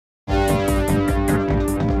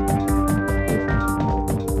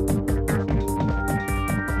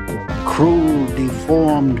cruel,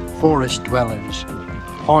 deformed forest dwellers,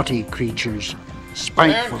 haughty creatures,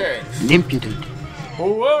 spiteful and impudent.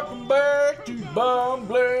 Welcome back to Bomb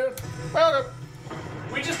Blitz. Welcome.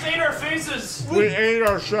 We just ate our faces. We ate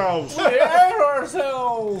ourselves. We ate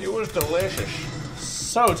ourselves. It was delicious.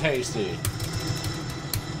 So tasty.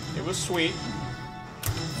 It was sweet.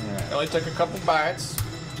 It only took a couple bites.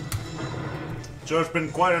 So it's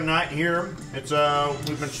been quite a night here. It's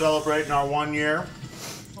we've been celebrating our 1 year.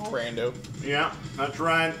 Oh, rando. Yeah, that's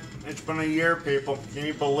right. It's been a year, people. Can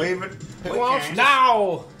you believe it? Who wants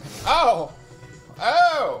now? Oh.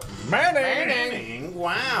 Manning.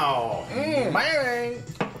 Wow. Manning.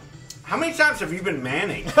 How many times have you been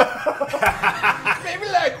Manning? Maybe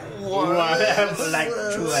like once. Like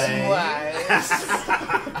twice.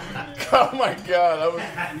 Oh my god, I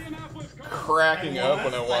was cracking up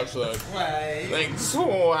when I watched that. Like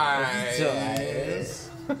twice.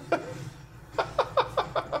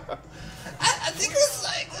 I think it's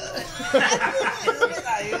like.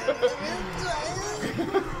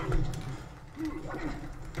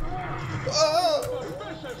 Oh.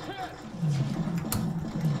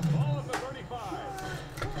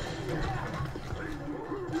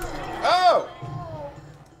 Oh.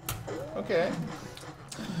 Okay.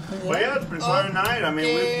 Well, yeah, it's been quite a night. I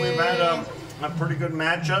mean, we've had a pretty good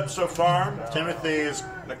matchup so far. Timothy is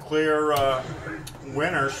the clear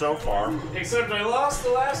winner so far. Except I lost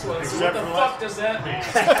the last one. So what the fuck does that mean?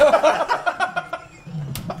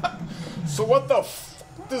 So what the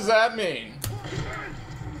fuck does that mean?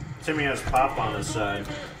 Timmy has Pop on his side.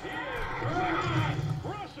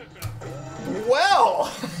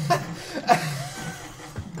 Well.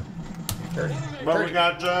 Dirty. But we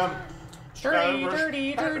got Dirty.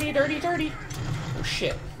 Oh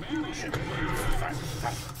shit.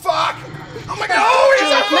 Fuck! Oh my god! Oh,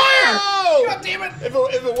 he's on fire! God damn it!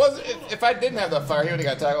 If I didn't have that fire, he would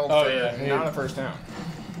have got tackled. Oh yeah, not a first down.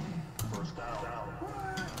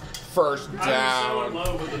 First down. I'm so in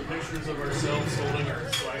love with the pictures of ourselves holding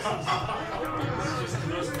our slices. It's just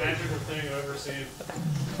the most magical thing I've ever seen.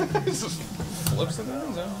 This just flips in the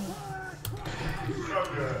end zone. So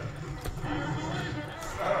good.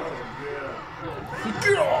 Oh, yeah.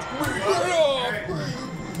 Get off me! Get off me!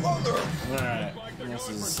 Mother! Alright, this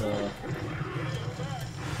is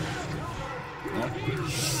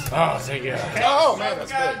Oh, thank you. Oh man,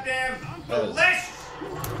 that's good. Goddamn delicious.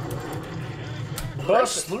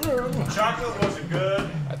 Bust through. Chocolate wasn't good.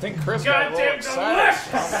 I think Chris got a little Goddamn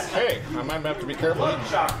excited. delicious. Hey, I might have to be careful.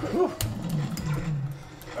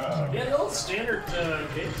 Yeah, the old standard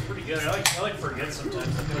game's pretty good. I like forget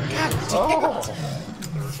sometimes. Oh.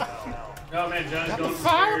 Oh man, John's going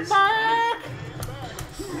Fire upstairs. back!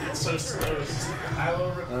 It's so slow. I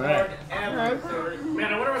will record Alright. and record.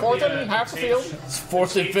 Man, I wonder what Fourth and half the field. It's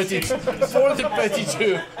 4th and 52. 4th and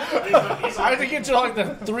 52. I have to get to like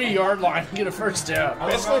the 3-yard line and get a first down.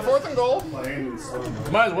 Basically 4th and goal.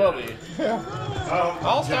 Might as well be.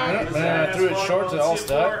 All time. Man, I threw it short to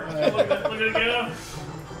Allstott. Look at it go.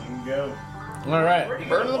 Go. All right.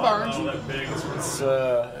 Burn to the barns. Oh, that big. It's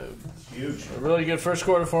Huge. a really good first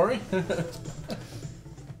quarter for me.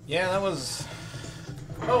 Yeah, that was.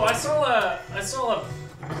 Oh, I saw a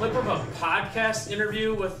clip of a podcast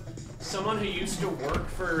interview with someone who used to work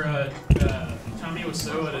for Tommy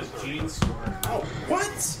Wiseau at his jeans store. Oh,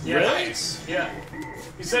 what? Yeah. Really? Yeah.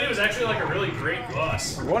 He said he was actually like a really great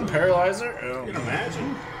boss. One paralyzer. Oh. You can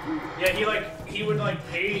imagine. Yeah, he would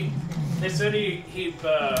pay. They said he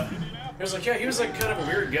was like, yeah, he was like kind of a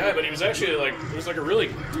weird guy, but he was actually like, it was like a really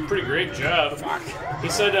pretty great job. Fuck. He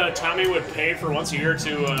said Tommy would pay for once a year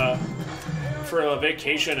for a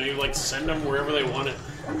vacation, and he would like send them wherever they wanted.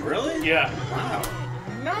 Really? Yeah. Wow.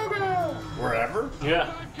 No. Wherever?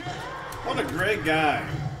 Yeah. What a great guy.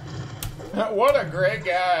 What a great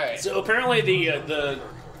guy. So apparently the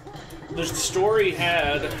story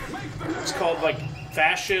had, it's called like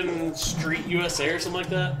Fashion Street USA or something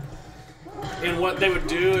like that. And what they would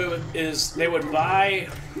do is they would buy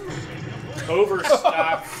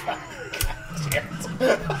overstock.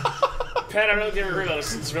 Pat, I don't know if you ever heard of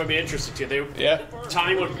this. It's going to be interesting to you.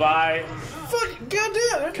 Tommy would buy. Fuck,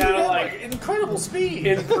 goddamn! Kind of like incredible speed.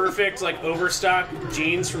 Imperfect, like overstock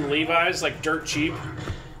jeans from Levi's, like dirt cheap,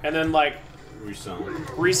 and then like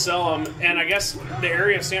resell them. And I guess the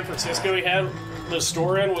area of San Francisco he had the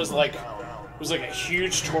store in was like a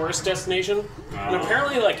huge tourist destination. And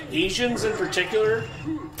apparently, like Asians in particular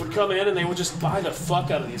would come in and they would just buy the fuck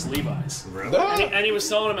out of these Levi's. Really? And he was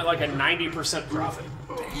selling them at like a 90% profit.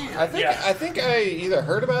 I think I either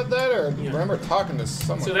heard about that or remember talking to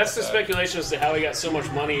someone. So that's about the speculation as to how he got so much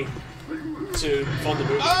money to fund the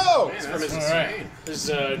movie. Oh! It's from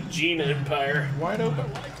his Gene Empire. Wide open.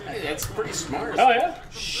 Hey, that's pretty smart. Oh, yeah?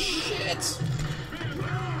 Shit.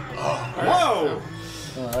 Whoa!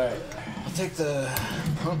 Alright. I'll take the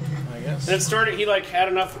pump, I guess. And it started, he like had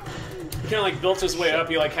enough, he kind of like built his way up.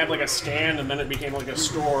 He like had like a stand, and then it became like a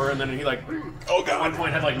store, and then he like, at one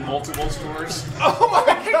point had like multiple stores. Oh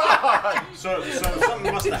my god! So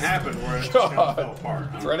something must have happened where it just kind of fell apart.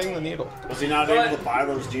 Huh? Threading the needle. Was he not able to buy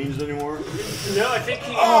those jeans anymore? No, I think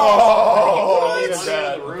he. Oh! He Needed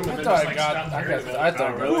that. the room and I then thought just, I like, got. stopped I caring about got. I it.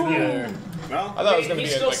 thought really? yeah. Well, I thought it was going to He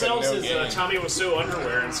be still like sells a no his game. Tommy Wiseau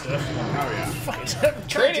underwear and stuff. oh yeah.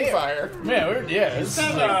 Trading fire. Man, yeah. It's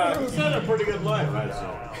like, It's not a pretty good life, I'd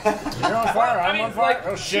say. you're on fire. I'm mean, on fire. like-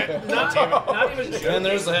 Oh shit. Not even joking. And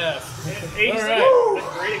there's the half. He's All a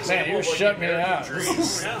right. great example you of like shut me American out.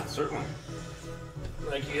 dreams. Yeah, certainly.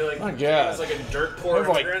 Like he like, My God. it's like a dirt We poor have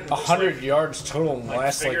like immigrant. just, 100 yards total in the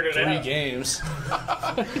last like figured it 3 out. games.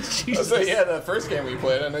 So yeah, the first game we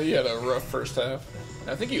played, I know you had a rough first half.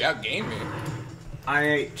 I think you outgamed me. I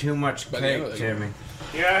ate too much By the end of cake, the game. Timmy.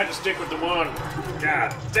 Yeah, I had to stick with the one.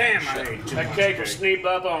 God damn, I ate too That much cake will sneak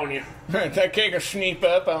up on you. That cake will sneak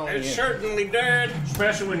up on It you. certainly did.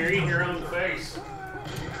 Especially when you're eating your own face.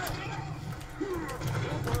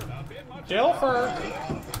 Dilfer.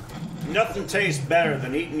 Nothing tastes better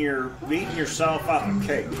than eating yourself out of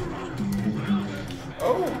cake.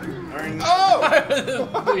 Oh. I mean, Oh!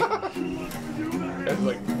 It's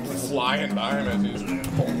like flying by him as he's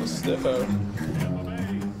pulling the stiff out.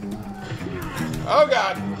 Oh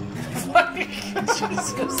god!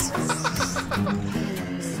 Jesus.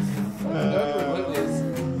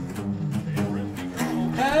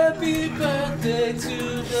 Happy birthday to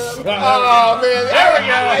the. Oh man, there we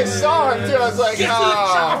go. I saw him too. I was like,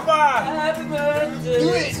 oh. Happy birthday Do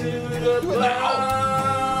it. to the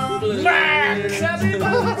bomb. Max. Happy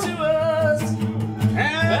birthday to us.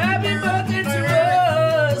 Happy birthday to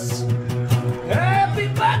us. Happy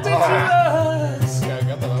birthday to us. Yeah, I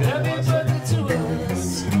got that on Happy the last birthday to us.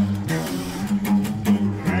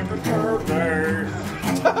 happy birthday.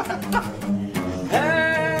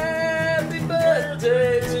 Happy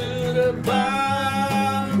birthday to the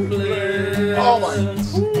bomb. Oh my.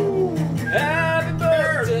 Happy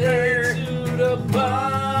birthday to the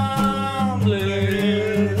bomb.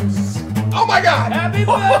 Oh my god! Happy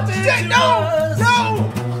Oh, birthday shit, to no! us. No!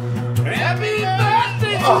 Happy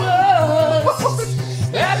birthday to Oh. us.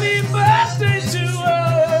 Happy birthday to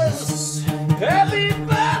us. Happy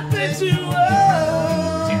birthday to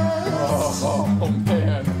us. Oh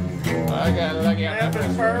man. I got it. Happy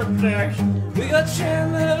birthday. We got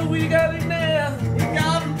Chandler, we got McNair. We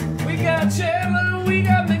got him. We got Chandler, we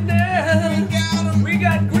got McNair. We got him. We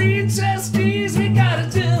got green testes, we got a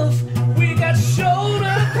dilf. We got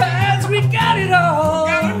shoulder pads, we got it all.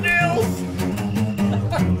 Got a deal.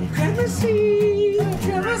 Gramercy,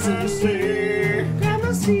 Gramercy,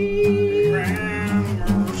 Gramercy.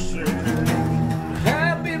 Gramercy.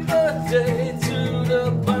 Happy birthday to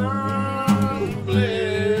the bomb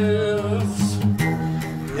bliss.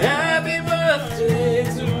 Happy birthday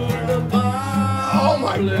to the bomb. Oh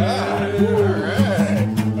my god.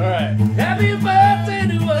 Alright. Happy birthday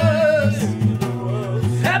to us.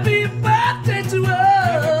 Happy birthday to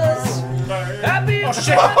us. Happy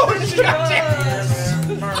birthday to us.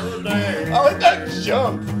 Birthday. I like that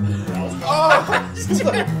jump. Oh.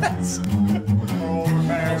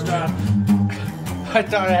 I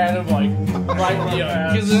thought I had him like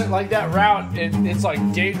right, because like that route, it's like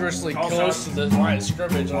dangerously close to the line of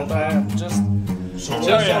scrimmage. I thought I just on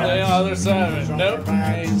the other side of it. Nope,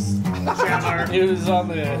 he was on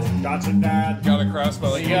the. Got your dad. Got a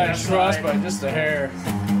crossbow. He got crossed by just a hair.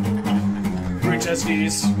 Green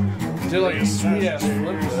testes. Did like a sweet ass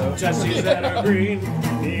flip though. Testes that are green.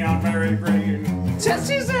 Neon very green.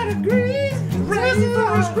 Testes that are green,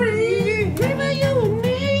 rainbows green. Green by you and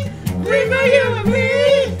me, green by you and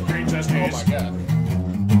me. Green testes. Oh my god.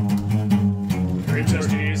 Green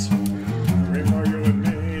testes. Green for you and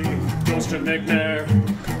me. Goes to McNair.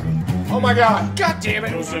 Oh my god. God damn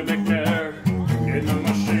it! Goes to McNair. In the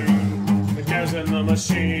machine. McNair's in the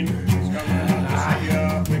machine. He's coming out to see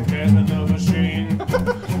ya. McNair's in the machine.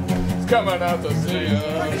 It's coming out to see ya.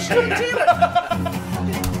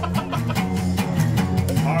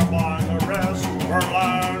 Our line arrest. Our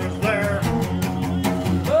line is there.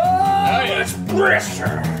 Oh, It's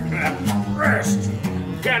Brisher. Rest.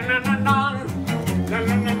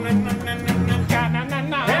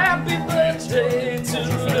 happy birthday to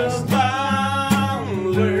the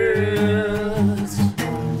bombless.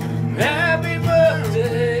 Happy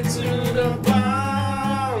birthday to the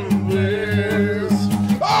bombless.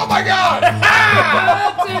 Oh my god!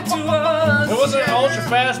 Happy birthday to us. ultra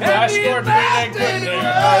fast, but I scored the big quick there.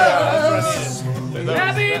 That's what I needed.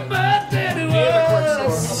 Happy birthday to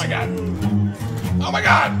us! Oh my god. Oh my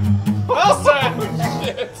god. Wilson!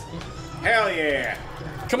 Shit. Hell yeah.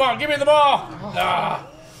 Come on, give me the ball. Ah.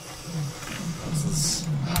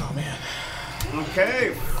 Oh man.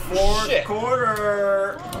 Okay, fourth Shit.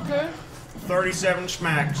 quarter. Okay. 37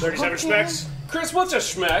 smacks. 37 smacks. Chris, what's a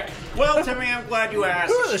schmeck? Well, Timmy, I'm glad you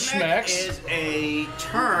asked. Who are the Schmeck schmecks? is a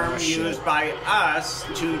term used by us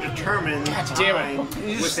to determine time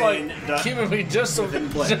You just within like the giving me just a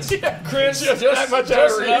Blitz. Chris, just that much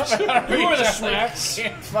out of enough reach. out of Who are the reach. schmacks?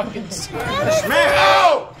 Can't fucking Smack!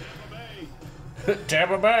 Oh!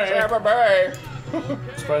 Tampa Bay. Tampa Bay.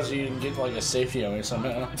 Surprised you didn't get like a safety on me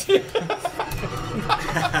somehow.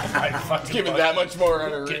 I fucking Give it that much more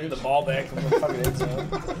out of getting reach. the ball back from the fucking end zone.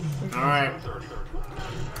 All right.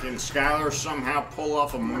 Can Skylar somehow pull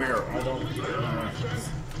off a miracle? I don't.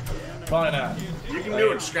 Probably not. You can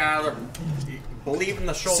do it, Skylar. Believe in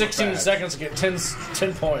the shoulder 16 pads. seconds to get 10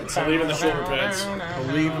 points. Believe in the shoulder pads.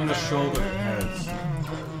 Believe in the shoulder pads.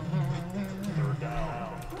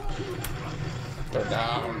 They're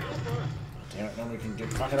down. Damn it, then we can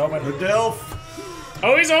get fucking open. The Dilf.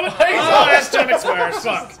 Oh, he's on it. Oh, that's time expires.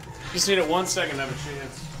 Fuck. Just need it 1 second to have a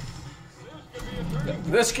chance.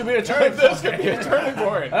 This could be a turning point. This could be a turning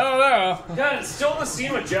point. I don't know. God, it's still the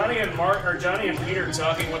scene with Johnny and Mark or Johnny and Peter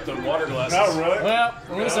talking with the water glasses. Oh, really? Well,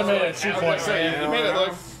 at least I made it 2 points. You made it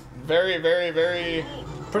look very, very, very.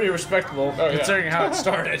 Pretty respectable yeah. considering how it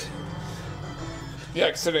started. Yeah,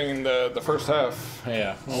 considering the first half.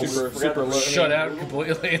 Yeah. Super low. Shut out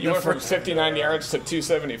completely in You the went from first. 59 yards to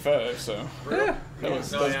 275, so Yeah. that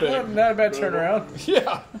was big. Not a bad turnaround.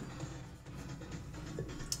 Yeah.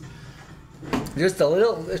 Just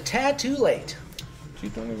a tad too late.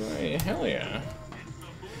 225. Hell yeah.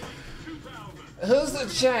 Who's the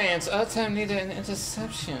Giants? All-time leader in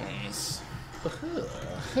interceptions.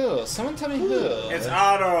 Who? Someone tell me who. It's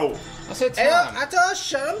Otto. I said Tom. thought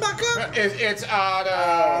Schottenbacher. It's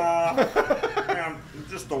Otto. Man, I'm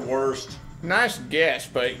just the worst. Nice guess,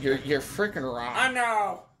 but you're freaking wrong. I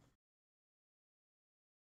know.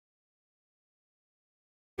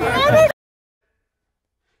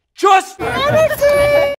 Just